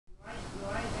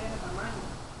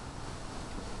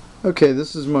Okay,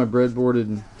 this is my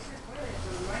breadboarded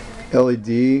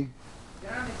LED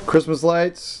Christmas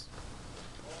lights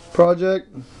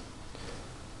project.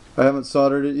 I haven't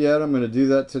soldered it yet. I'm going to do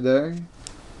that today.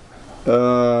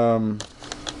 One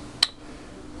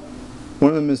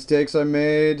of the mistakes I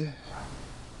made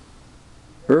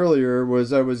earlier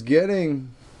was I was getting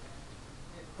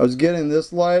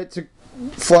this light to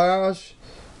flash.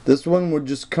 This one would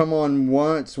just come on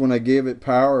once when I gave it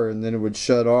power, and then it would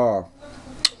shut off.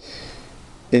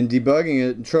 In debugging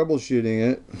it and troubleshooting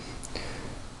it,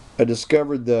 I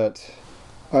discovered that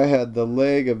I had the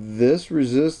leg of this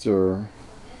resistor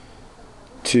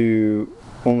to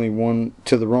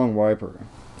the wrong wiper.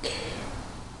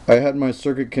 I had my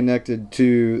circuit connected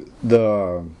to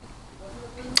the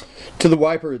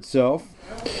wiper itself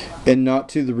and not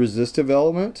to the resistive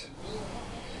element,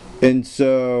 and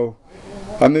so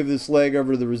I moved this leg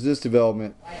over to the resistive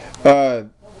element.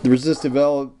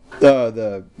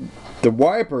 The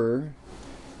wiper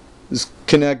is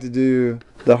connected to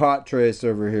the hot trace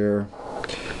over here,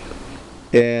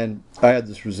 and I had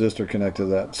this resistor connected to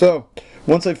that. So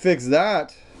once I fixed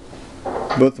that,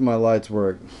 both of my lights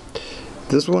work.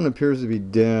 This one appears to be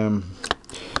dim.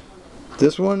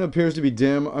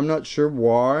 I'm not sure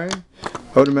why.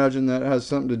 I would imagine that has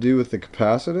something to do with the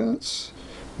capacitance,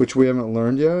 which we haven't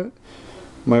learned yet.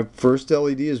 My first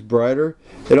LED is brighter.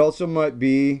 It also might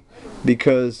be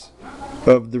because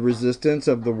of the resistance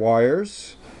of the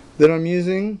wires that I'm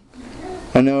using.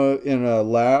 I know in a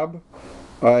lab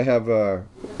I have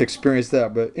experienced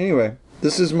that, but anyway,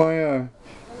 this is my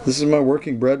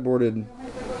working breadboarded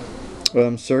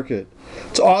circuit.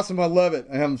 It's awesome. I love it.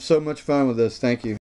 I have so much fun with this. Thank you.